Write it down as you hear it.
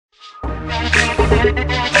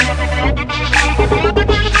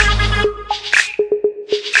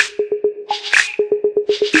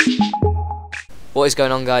What is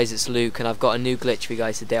going on, guys? It's Luke, and I've got a new glitch for you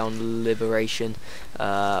guys today on Liberation.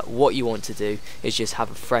 What you want to do is just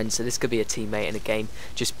have a friend, so this could be a teammate in a game,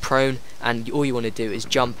 just prone, and all you want to do is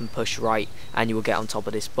jump and push right, and you will get on top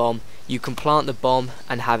of this bomb. You can plant the bomb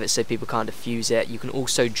and have it so people can't defuse it. You can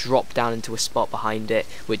also drop down into a spot behind it,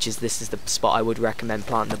 which is this is the spot I would recommend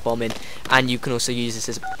planting the bomb in, and you can also use this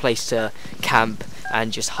as a place to camp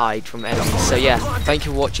and just hide from enemies. So yeah, thank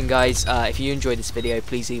you for watching, guys. If you enjoyed this video,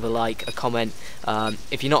 please leave a like, a comment.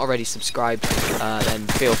 If you're not already subscribed, then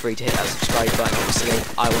feel free to hit that subscribe button. Obviously,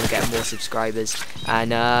 I want to get more subscribers,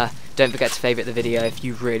 and don't forget to favourite the video if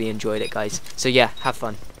you really enjoyed it, guys. So yeah, have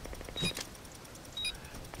fun.